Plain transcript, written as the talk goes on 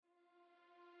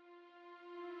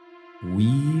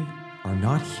We are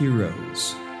not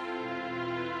heroes,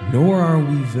 nor are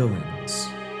we villains,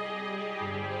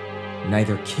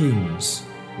 neither kings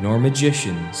nor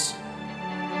magicians,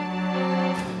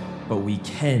 but we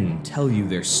can tell you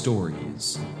their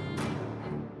stories.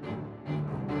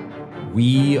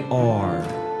 We are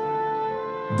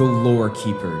the Lore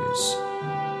Keepers,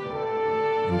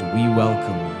 and we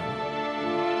welcome you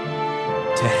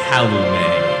to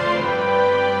Halume.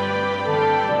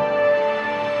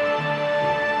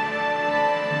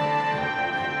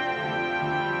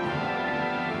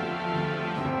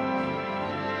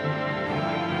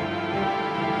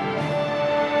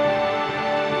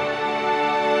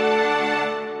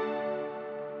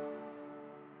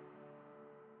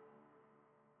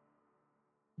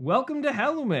 Welcome to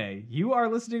Halume. You are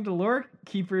listening to Lore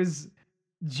Keepers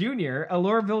Junior, a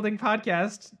lore building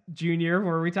podcast, Junior,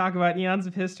 where we talk about eons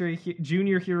of history,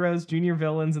 junior heroes, junior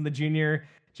villains, and the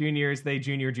juniors, they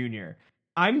junior.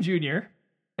 I'm Junior.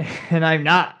 And I'm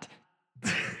not.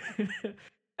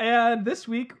 And this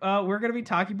week, we're going to be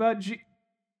talking about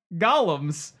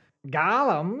golems.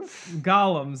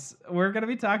 Golems? We're going to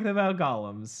be talking about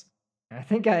golems. I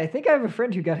think I have a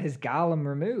friend who got his golem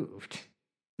removed.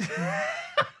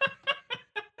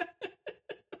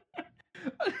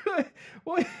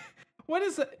 What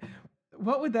is it?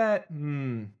 What would that?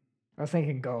 I was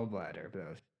thinking gallbladder,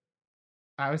 but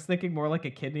I was thinking more like a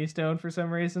kidney stone for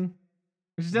some reason,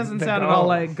 which doesn't The sound at all golem.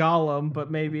 like Gollum, but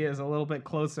maybe is a little bit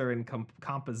closer in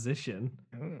composition.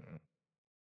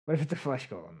 What if it's a flesh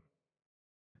golem?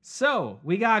 So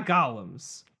we got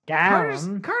golems.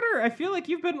 Carter, I feel like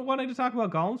you've been wanting to talk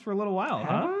about golems for a little while,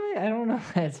 huh? I don't know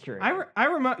if that's true. I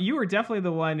remember you were definitely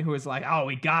the one who was like, "Oh,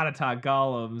 we gotta talk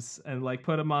golems," and like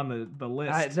put them on the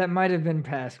list. That might have been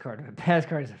Past Carter, but Past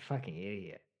Carter's a fucking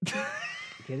idiot. You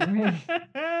kidding me?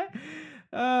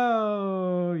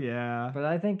 Oh yeah. But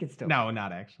I think it's still No,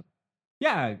 not actually.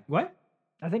 Yeah. What?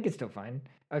 I think it's still fine.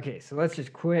 Okay, so let's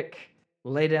just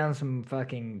lay down some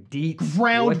fucking deets.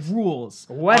 Ground rules.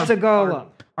 What's a golem?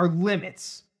 Our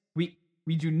limits.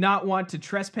 We do not want to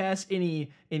trespass any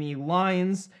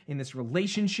lines in this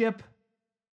relationship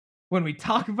when we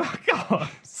talk about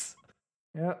golems.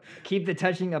 Yep. Keep the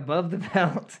touching above the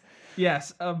belt.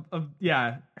 Yes.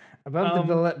 Yeah. Above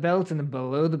the belt and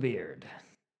below the beard.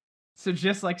 So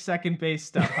just like second base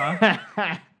stuff, huh?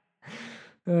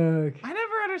 Okay. I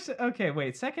never understood. Okay,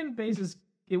 wait.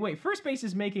 First base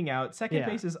is making out. Second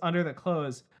base is under the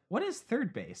clothes. What is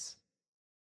third base?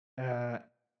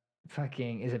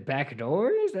 Is it back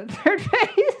door? Is that third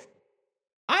base?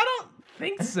 I don't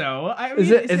think so. I mean,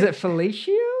 Is it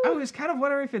fellatio? I was kind of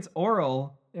wondering if it's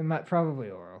oral. It might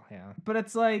probably oral, yeah. But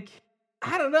it's like,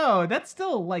 I don't know. That's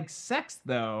still like sex,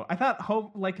 though. I thought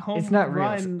home. It's not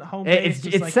run, real. Home base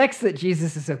It's like, sex that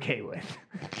Jesus is okay with.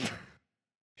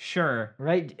 Sure.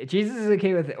 Right? Jesus is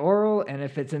okay with the oral, and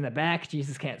if it's in the back,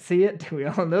 Jesus can't see it. We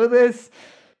all know this.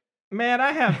 Man,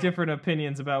 I have different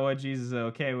opinions about what Jesus is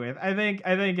okay with. I think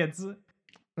it's.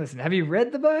 Listen, have you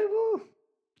read the Bible?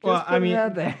 Well, I mean,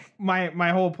 out there. my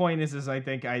whole point is I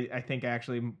think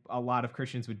actually a lot of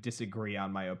Christians would disagree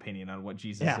on my opinion on what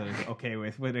Jesus is okay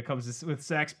with when it comes to with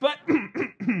sex, but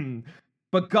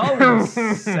Gollum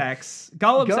sex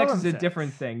is a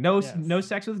different thing. No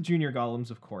sex with junior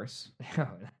golems, of course.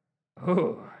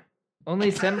 Oh,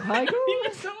 only senpai I don't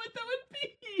golems? even know what that would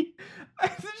be.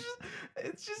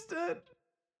 It's just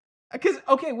because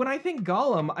when I think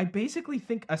golem, I basically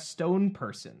think a stone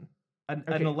person. An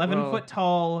 11-foot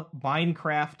tall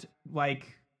Minecraft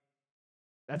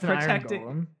that's an iron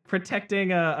golem.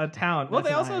 protecting a town. Well,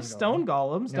 they also have stone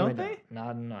golems, don't they?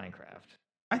 Not in Minecraft.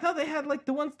 I thought they had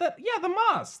the ones that the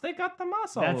moss. They got the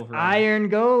moss all over. That's iron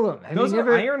golem. Those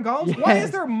are iron golems. Yes. Why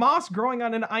is there moss growing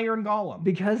on an iron golem?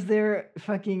 Because they're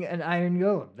fucking an iron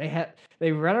golem.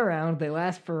 They run around. They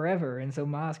last forever, and so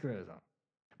moss grows on.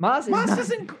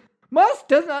 Moss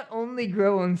does not only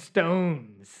grow on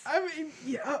stones. I mean,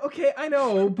 yeah, okay, I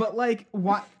know, but why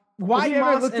Have you ever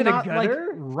moss looked and at a not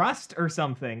gutter? rust or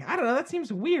something? I don't know. That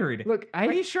seems weird. Look,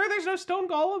 are you sure there's no stone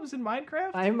golems in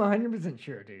Minecraft? I'm 100%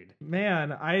 sure, dude.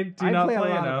 Man, I do not play play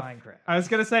a lot enough. of Minecraft. I was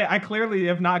gonna say I clearly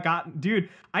have not gotten. Dude,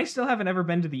 I still haven't ever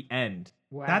been to the end.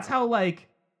 Wow. That's how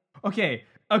Okay.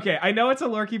 I know it's a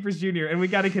Lore Keepers Junior, and we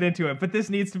got to get into it, but this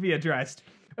needs to be addressed.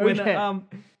 Okay.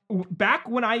 Back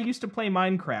when I used to play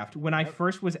Minecraft, when I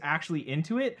first was actually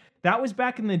into it, that was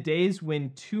back in the days when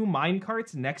two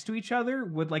minecarts next to each other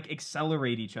would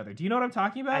accelerate each other. Do you know what I'm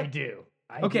talking about? I do.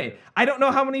 I don't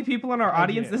know how many people in our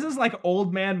audience. do. This is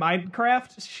old man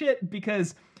Minecraft shit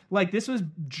because like this was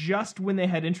just when they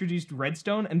had introduced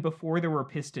redstone and before there were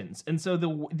pistons. And so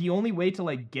the only way to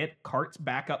like get carts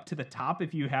back up to the top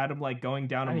if you had them like going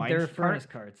down a mine there were furnace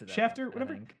carts at that shaft or point,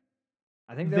 whatever.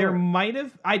 I think There might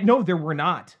have. No, there were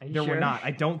not. There sure? were not.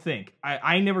 I don't think.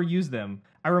 I never used them.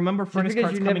 I remember furnace because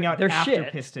carts you coming never- out they're after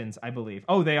shit. pistons, I believe.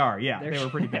 Oh, they are. Yeah, They're they were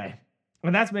pretty shit. bad.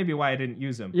 And that's maybe why I didn't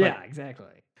use them. Yeah, exactly.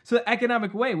 So the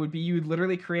economic way would be you'd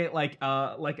literally create like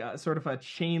a sort of a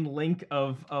chain link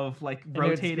of like And they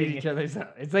would speed rotating each other's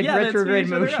up. It's like Yeah, they'd speed retrograde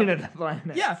each other motion up. of the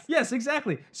planet. Yeah, yes,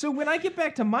 exactly. So when I get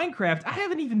back to Minecraft, I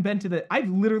haven't even been to I've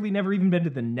literally never even been to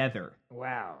the Nether.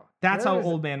 Wow. That's how Nether's-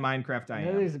 old man Minecraft I am.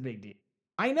 Nether's a big deal.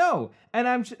 I know.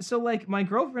 And so like my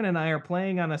girlfriend and I are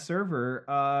playing on a server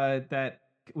that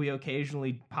we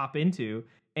occasionally pop into,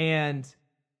 and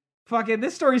fucking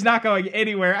this story's not going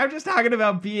anywhere. I'm just talking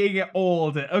about being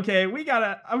old. Okay,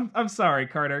 I'm sorry,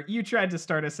 Carter. You tried to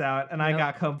start us out and I Nope.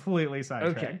 got completely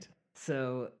sidetracked. Okay.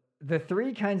 So the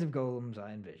three kinds of golems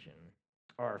I envision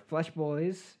are flesh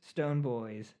boys, stone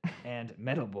boys, and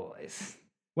metal boys.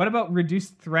 What about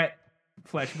reduced threat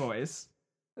flesh boys?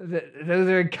 Those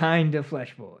are kind of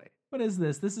flesh boy. What is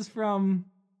this? This is from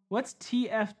what's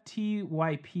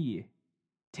TFTYP?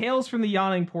 Tales from the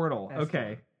Yawning Portal. That's the okay.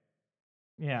 one.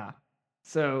 Yeah.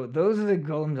 So those are the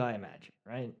golems I imagine,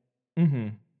 right? Mm-hmm.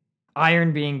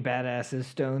 Iron being badasses,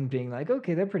 stone being like,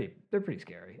 okay, they're pretty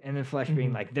scary, and then flesh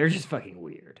being Mhm. like, they're just fucking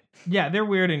weird. Yeah, they're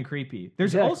weird and creepy.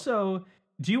 There's Exactly. also.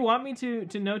 Do you want me to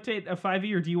notate a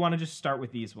 5e, or do you want to just start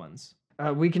with these ones?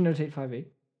 We can notate 5e.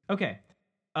 Okay.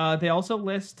 They also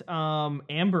list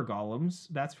amber golems.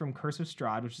 That's from Curse of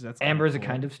Strahd, which is that's kinda Amber is a cool.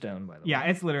 kind of stone, by the Yeah, way.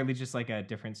 it's literally just like a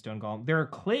different stone golem. There are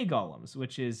clay golems,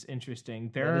 which is interesting.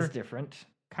 That is They're different.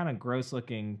 kind of gross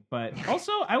looking, but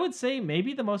also I would say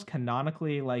maybe the most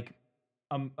canonically like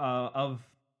of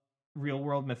real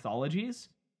world mythologies.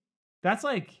 That's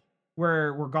like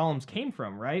where golems came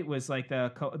from, right? Was like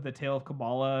the tale of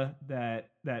Kabbalah that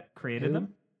created Who?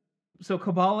 them. So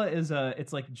Kabbalah is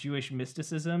it's like Jewish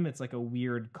mysticism. It's like a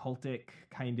weird cultic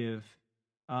kind of.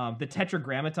 The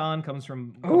Tetragrammaton comes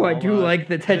from. Oh, I do Kabbalah. like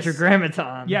the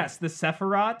Tetragrammaton. Yes, the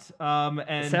Sephiroth,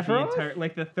 and Sephiroth? the entire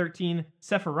like the 13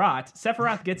 Sephiroth.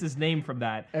 Sephiroth gets his name from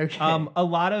that. Okay. A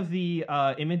lot of the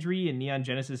imagery in Neon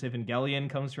Genesis Evangelion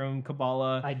comes from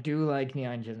Kabbalah. I do like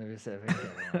Neon Genesis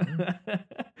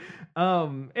Evangelion.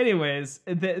 Anyways,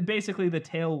 basically the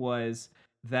tale was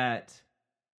that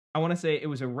I want to say it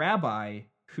was a rabbi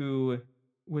who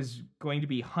was going to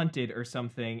be hunted or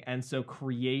something, and so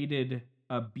created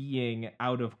a being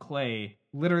out of clay,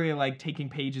 literally like taking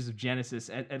pages of Genesis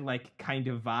and like kind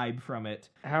of vibe from it.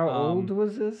 How old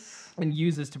was this? And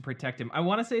uses to protect him. I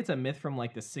want to say it's a myth from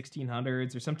like the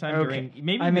 1600s or sometime Okay. during,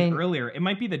 maybe I even mean- earlier. It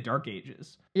might be the Dark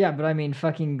Ages. Yeah, but I mean,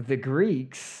 fucking the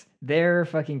Greeks, their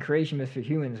fucking creation myth for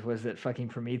humans was that fucking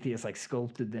Prometheus like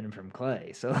sculpted them from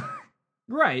clay. So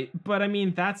Right, but I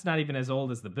mean, that's not even as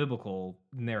old as the biblical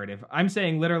narrative. I'm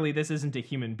saying literally this isn't a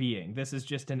human being. This is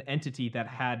just an entity that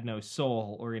had no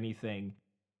soul or anything.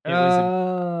 It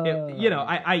was,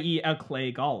 i.e. a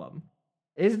clay golem.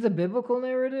 is the biblical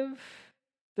narrative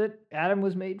that Adam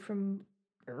was made from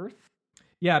earth?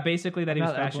 Yeah, basically that he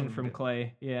was Not that fashioned one from bit.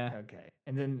 clay. Yeah. Okay,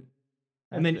 and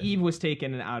then Eve was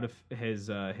taken out of his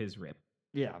rib.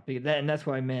 Yeah, and that's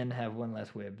why men have one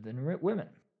less rib than women.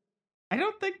 I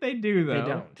don't think they do though. They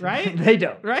don't, Right? they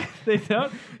don't. Right? They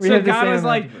don't. We So have the God same was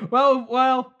like, amount of-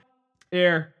 well,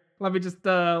 here. Let's just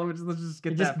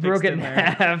get You that just fixed broke it in there.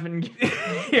 half and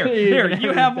Here,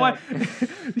 you have one.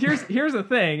 that. Here's the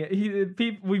thing.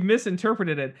 We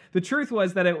misinterpreted it. The truth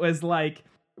was that it was like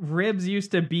ribs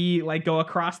used to be like go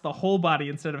across the whole body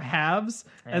instead of halves,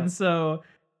 Yeah. and so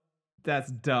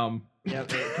that's dumb. Yeah,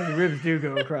 because the ribs do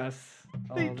go across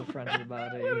all They the front of the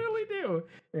body. literally do.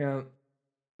 Yeah,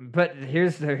 but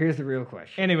here's the real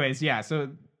question. Anyways, yeah. So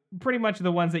pretty much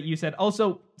the ones that you said.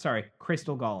 Also, sorry,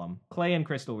 crystal golem, clay and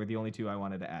crystal were the only two I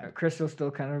wanted to add. Crystal's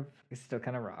still kind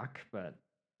of rock, but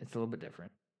it's a little bit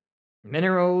different.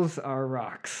 Minerals are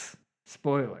rocks.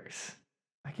 Spoilers.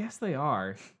 I guess they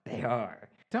are. They are.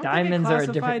 Don't Diamonds they are get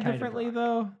a different classified kind of differently rock.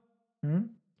 though? Hmm?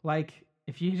 Like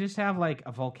if you just have like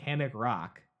a volcanic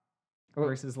rock Well,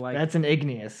 versus like That's an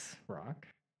igneous rock.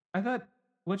 I thought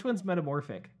which one's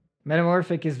metamorphic?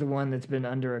 Metamorphic is the one that's been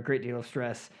under a great deal of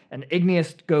stress, and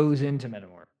igneous goes into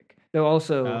metamorphic. Though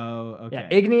also, Oh, okay. yeah,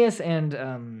 igneous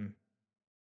and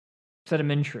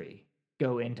sedimentary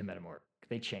go into metamorphic.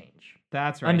 They change.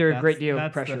 That's right. under a That's- great deal of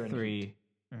that's pressure The and three,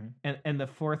 Mhm. and the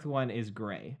fourth one is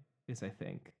gray. Is I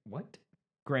think What?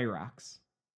 gray rocks.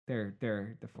 They're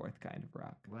the fourth kind of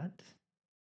rock. What?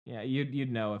 Yeah,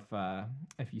 you'd know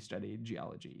if you studied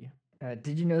geology.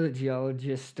 Did you know that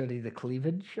geologists study the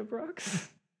cleavage of rocks?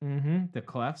 Mm-hmm. The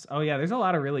clefs. Oh yeah, there's a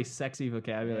lot of really sexy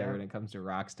vocabulary Yeah. when it comes to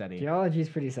rock study. Geology's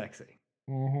pretty sexy.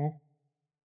 Mm-hmm.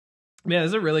 Man, this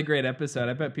is a really great episode.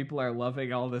 I bet people are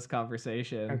loving all this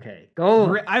conversation. Okay,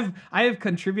 golems. I have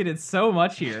contributed so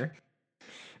much here.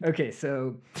 Okay,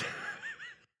 so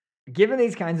given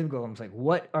these kinds of golems, like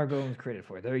what are golems created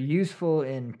for? They're useful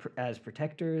as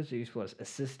protectors, they're useful as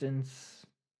assistants.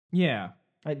 Yeah.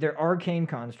 Like they're arcane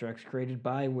constructs created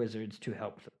by wizards to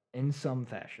help them in some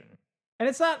fashion. And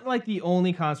it's not like the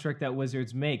only construct that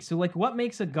wizards make. So like what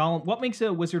makes a golem, what makes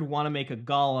a wizard want to make a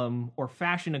golem or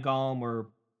fashion a golem or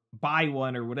buy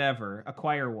one or whatever,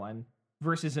 acquire one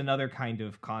versus another kind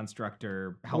of construct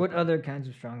or helper? What other kinds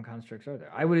of strong constructs are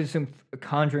there? I would assume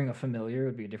conjuring a familiar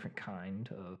would be a different kind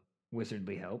of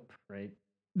wizardly help, right?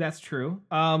 That's true.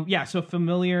 Yeah, so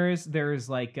familiars, there's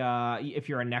like if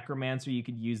you're a necromancer, you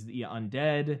could use the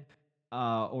undead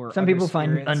or some other people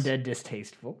spirits. find undead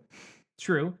distasteful.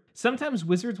 True. Sometimes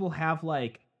wizards will have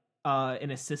like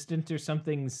an assistant or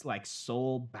something's like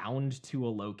soul bound to a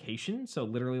location. So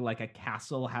literally like a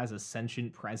castle has a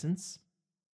sentient presence.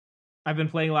 I've been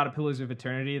playing a lot of Pillars of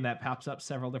Eternity and that pops up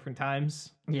several different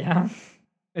times. Yeah.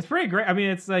 It's pretty great. I mean,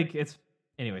 it's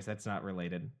anyways, that's not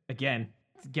related. Again,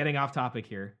 getting off topic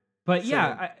here. But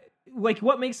yeah, like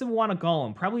what makes them want a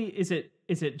golem? Probably is it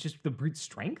just the brute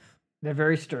strength? They're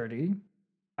very sturdy.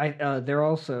 They're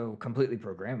also completely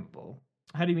programmable.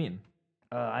 How do you mean?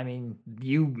 I mean,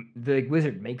 the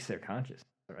wizard makes their consciousness,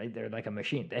 right? They're like a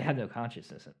machine. They have no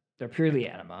consciousness. They're purely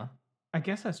anima. I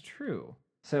guess that's true.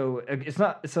 So it's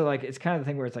not. So like, it's kind of the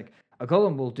thing where it's like a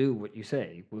golem will do what you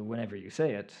say whenever you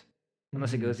say it,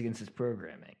 unless it goes against its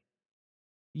programming.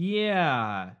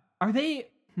 Yeah. Are they?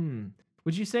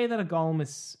 Would you say that a golem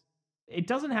is? It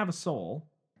doesn't have a soul.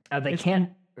 They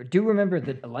can't. Do remember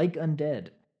that, like undead,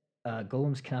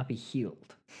 golems cannot be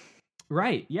healed.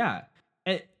 Right. Yeah.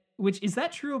 Which is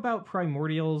that true about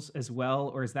primordials as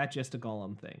well, or is that just a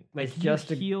golem thing? Like It's just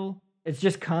heal. It's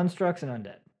just constructs and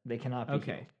undead. They cannot be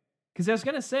Okay. healed. Because I was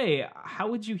gonna say, how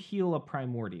would you heal a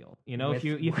primordial? You know, if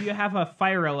With- you have a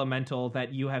fire elemental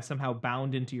that you have somehow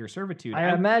bound into your servitude.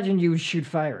 I imagine you would shoot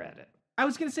fire at it. I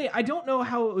was gonna say, I don't know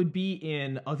how it would be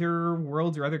in other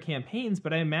worlds or other campaigns,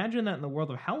 but I imagine that in the world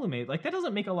of Hallume, like that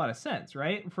doesn't make a lot of sense,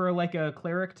 right? For like a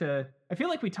cleric to, I feel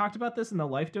like we talked about this in the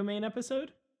life domain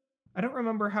episode. I don't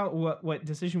remember what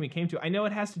decision we came to. I know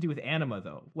it has to do with anima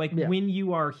though. Like when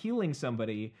you are healing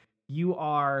somebody, you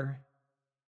are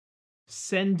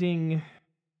sending.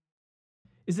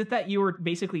 Is it that you are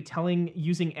basically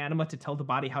using anima to tell the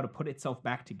body how to put itself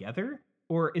back together,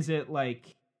 or is it like?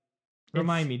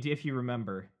 Remind me if you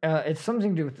remember. It's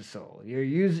something to do with the soul.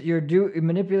 You're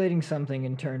manipulating something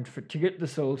in turn to get the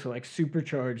soul to like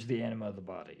supercharge the anima of the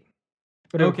body,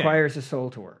 but it requires the soul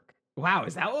to work. Wow,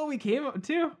 is that what we came up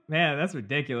to? Man, that's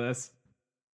ridiculous.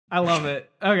 I love it.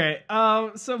 Okay,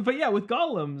 but yeah, with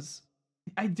golems,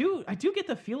 I do get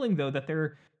the feeling though that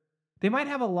they might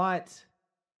have a lot.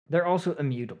 They're also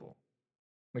immutable,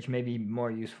 which may be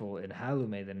more useful in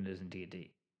Hallume than it is in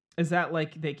D&D. Is that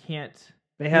like they can't?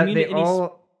 They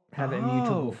all have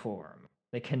immutable form.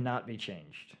 They cannot be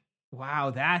changed. Wow,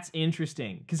 that's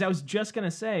interesting. Because I was just gonna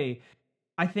say,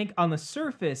 I think on the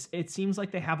surface it seems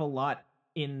like they have a lot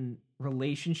in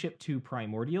relationship to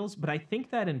primordials, but I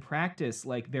think that in practice,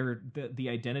 like the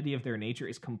identity of their nature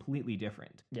is completely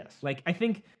different. Yes. Like I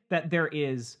think that there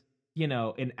is,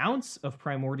 an ounce of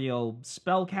primordial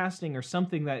spell casting or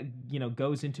something that,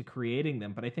 goes into creating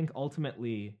them, but I think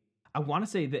ultimately I want to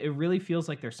say that it really feels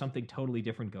like there's something totally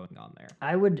different going on there.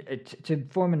 I would, to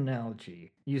form an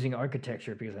analogy, using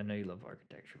architecture, because I know you love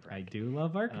architecture, Frank. I do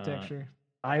love architecture.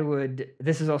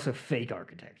 This is also fake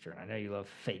architecture, and I know you love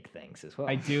fake things as well.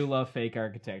 I do love fake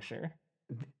architecture.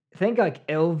 Think like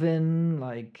elven,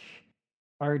 like,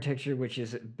 architecture, which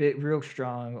is real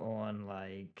strong on,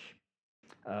 like,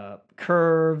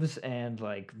 curves and,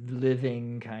 like,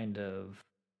 living kind of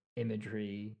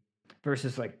imagery,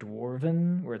 versus, like,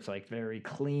 dwarven, where it's, like, very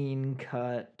clean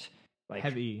cut, like,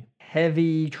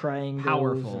 heavy triangles.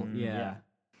 Powerful, and, yeah.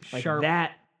 Like sharp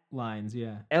that. Lines,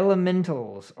 yeah.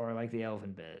 Elementals are like the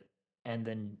elven bit, and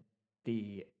then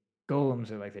the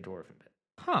golems are like the dwarven bit.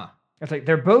 Huh. It's like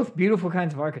they're both beautiful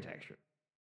kinds of architecture,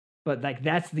 but like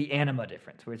that's the anima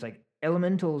difference, where it's like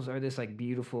elementals are this like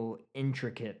beautiful,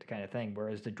 intricate kind of thing,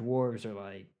 whereas the golems are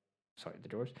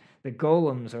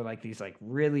like these like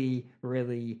really,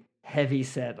 really heavy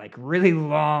set, like really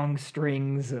long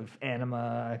strings of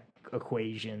anima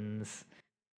equations.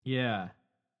 Yeah.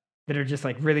 That are just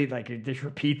like really like just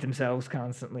repeat themselves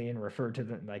constantly and refer to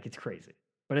them like it's crazy.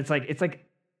 But it's like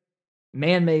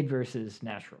man-made versus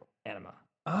natural anima.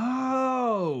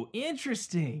 Oh,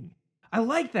 interesting. I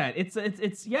like that.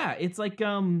 It's yeah. It's like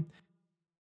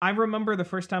I remember the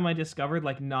first time I discovered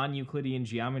like non-Euclidean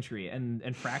geometry and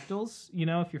fractals. You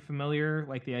know, if you're familiar,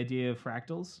 like the idea of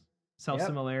fractals,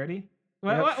 self-similarity.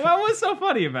 What was so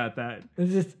funny about that?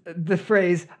 It's just the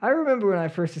phrase. I remember when I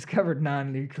first discovered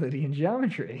non-Euclidean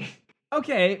geometry.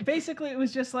 Okay, basically it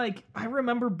was just like, I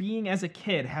remember being as a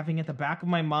kid, having at the back of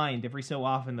my mind every so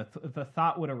often the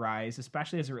thought would arise,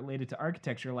 especially as it related to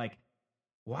architecture, like,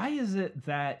 why is it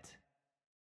that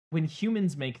when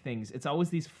humans make things, it's always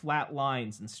these flat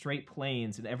lines and straight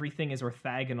planes and everything is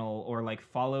orthogonal or like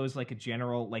follows like a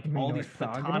general, like all these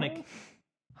platonic...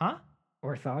 Huh?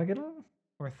 Orthogonal?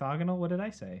 Orthogonal? What did I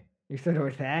say? You said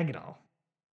orthogonal.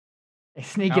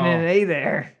 Sneaking in an A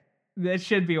there. That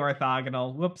should be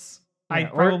orthogonal. Whoops. Yeah, I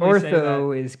probably say that.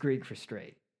 Ortho is Greek for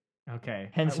straight. Okay.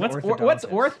 Hence what's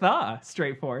ortho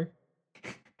straight for?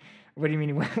 What do you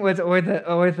mean? What's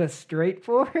ortho straight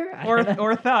for?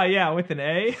 Ortho, yeah, with an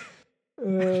A.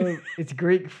 It's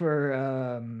Greek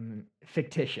for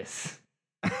fictitious.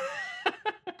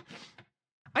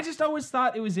 I just always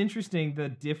thought it was interesting, the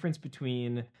difference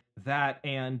between that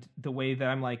and the way that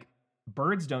I'm like,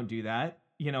 birds don't do that.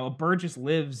 You know, a bird just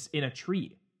lives in a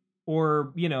tree.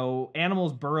 Or, you know,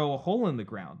 animals burrow a hole in the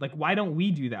ground. Like, why don't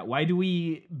we do that? Why do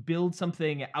we build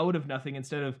something out of nothing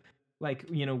instead of, like,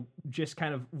 you know, just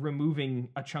kind of removing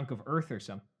a chunk of earth or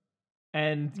something?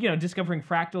 And, you know, discovering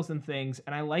fractals and things.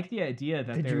 And I like the idea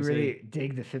that Did you really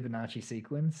dig the Fibonacci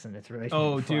sequence and its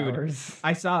relationship with flowers? Dude.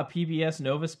 I saw a PBS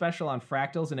Nova special on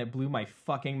fractals and it blew my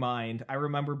fucking mind. I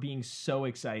remember being so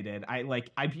excited.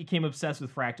 I became obsessed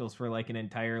with fractals for, like, an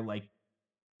entire, like,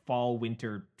 fall,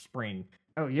 winter, spring.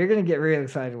 Oh, you're gonna get really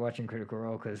excited watching Critical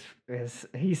Role because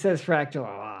he says fractal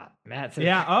a lot. Matt says,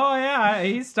 yeah, oh yeah,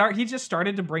 he just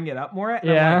started to bring it up more. And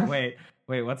yeah. I'm like,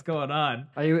 wait, what's going on?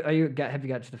 Have you got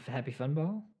to the Happy Fun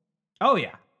Ball? Oh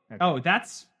yeah. Okay. Oh,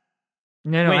 that's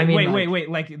no. Wait, I mean, wait.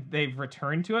 Like they've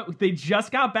returned to it. They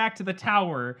just got back to the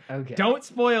tower. Okay. Don't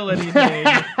spoil anything.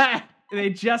 They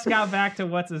just got back to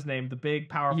what's his name, the big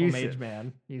powerful mage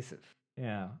man. Yusuf.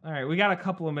 Yeah. All right. We got a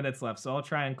couple of minutes left, so I'll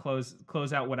try and close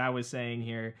out what I was saying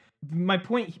here. My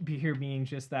point here being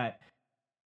just that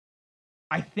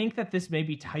I think that this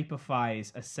maybe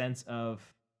typifies a sense of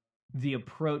the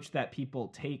approach that people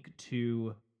take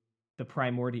to the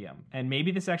primordium. And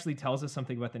maybe this actually tells us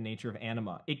something about the nature of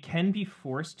anima. It can be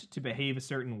forced to behave a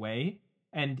certain way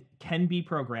and can be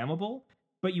programmable,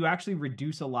 but you actually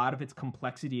reduce a lot of its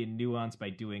complexity and nuance by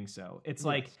doing so. It's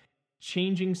like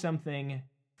changing something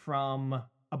from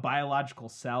a biological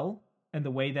cell and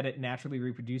the way that it naturally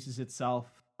reproduces itself,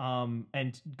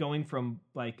 and going from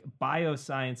like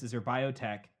biosciences or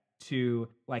biotech to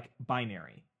like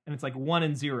binary. And it's like 1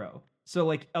 and 0. So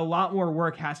like a lot more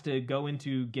work has to go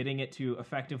into getting it to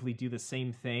effectively do the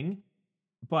same thing,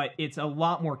 but it's a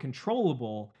lot more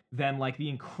controllable than like the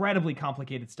incredibly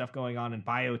complicated stuff going on in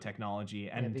biotechnology.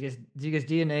 And because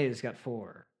DNA has got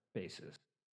 4 bases.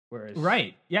 Whereas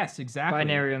right. Yes, exactly.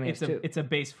 Binary only has 2. It's a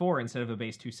base 4 instead of a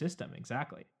base 2 system.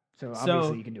 Exactly. So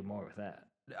obviously you can do more with that.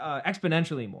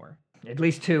 Exponentially more. At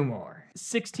least 2 more.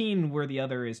 16 where the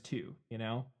other is 2, you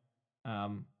know?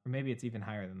 Or maybe it's even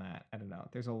higher than that. I don't know.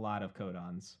 There's a lot of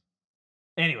codons.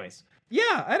 Anyways.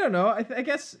 Yeah, I don't know. I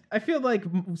guess I feel like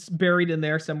buried in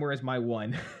there somewhere is my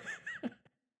 1.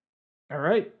 All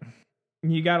right.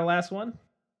 You got a last one?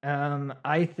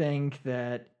 I think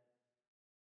that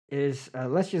is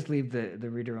let's just leave the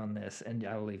reader on this, and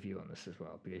I will leave you on this as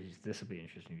well, because this will be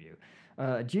interesting to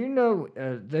you. Do you know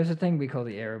there's a thing we call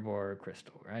the Erebor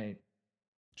crystal, right?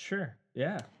 Sure.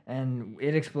 Yeah. And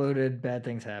it exploded, bad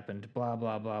things happened, blah,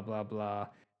 blah, blah, blah, blah.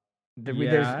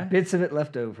 There's bits of it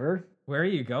left over. Where are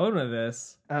you going with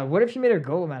this? What if you made a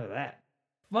golem out of that?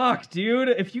 Fuck, dude.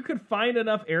 If you could find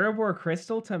enough Erebor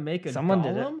crystal to make a Someone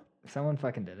golem? Did it. Someone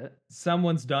fucking did it.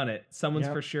 Someone's done it. Someone's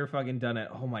for sure fucking done it.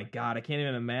 Oh my god, I can't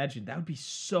even imagine. That would be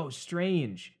so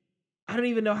strange. I don't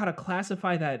even know how to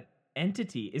classify that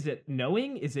entity. Is it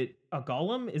knowing? Is it a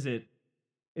golem?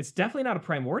 It's definitely not a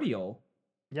primordial.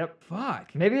 Yep.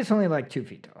 Fuck. Maybe it's only like 2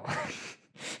 feet tall.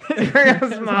 It's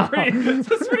real small.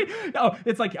 It's pretty, oh,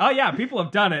 it's like, oh yeah, people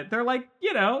have done it. They're like,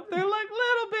 you know, they're like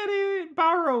little bitty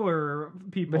borrower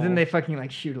people. But then they fucking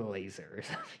like shoot a laser or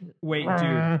something. Wait,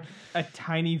 dude. A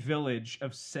tiny village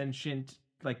of sentient,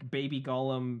 like baby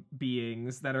golem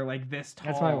beings that are like this tall.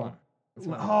 That's my one.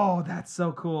 Oh, that's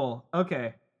so cool.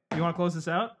 Okay. You want to close this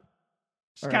out?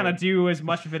 Just kind of do as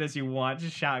much of it as you want.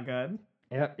 Just shotgun.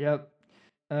 Yep.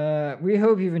 We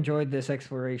hope you've enjoyed this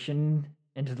exploration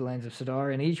into the lands of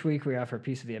Sidar, and each week we offer a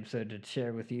piece of the episode to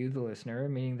share with you, the listener,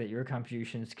 meaning that your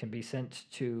contributions can be sent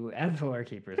to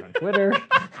 @TheLoreKeepers on Twitter.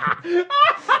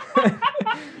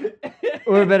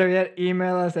 Or better yet,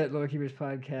 email us at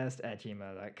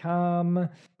lorekeeperspodcast@gmail.com.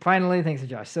 Finally, thanks to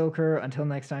Josh Silker. Until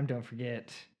next time, don't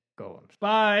forget golems.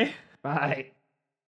 Bye. Bye.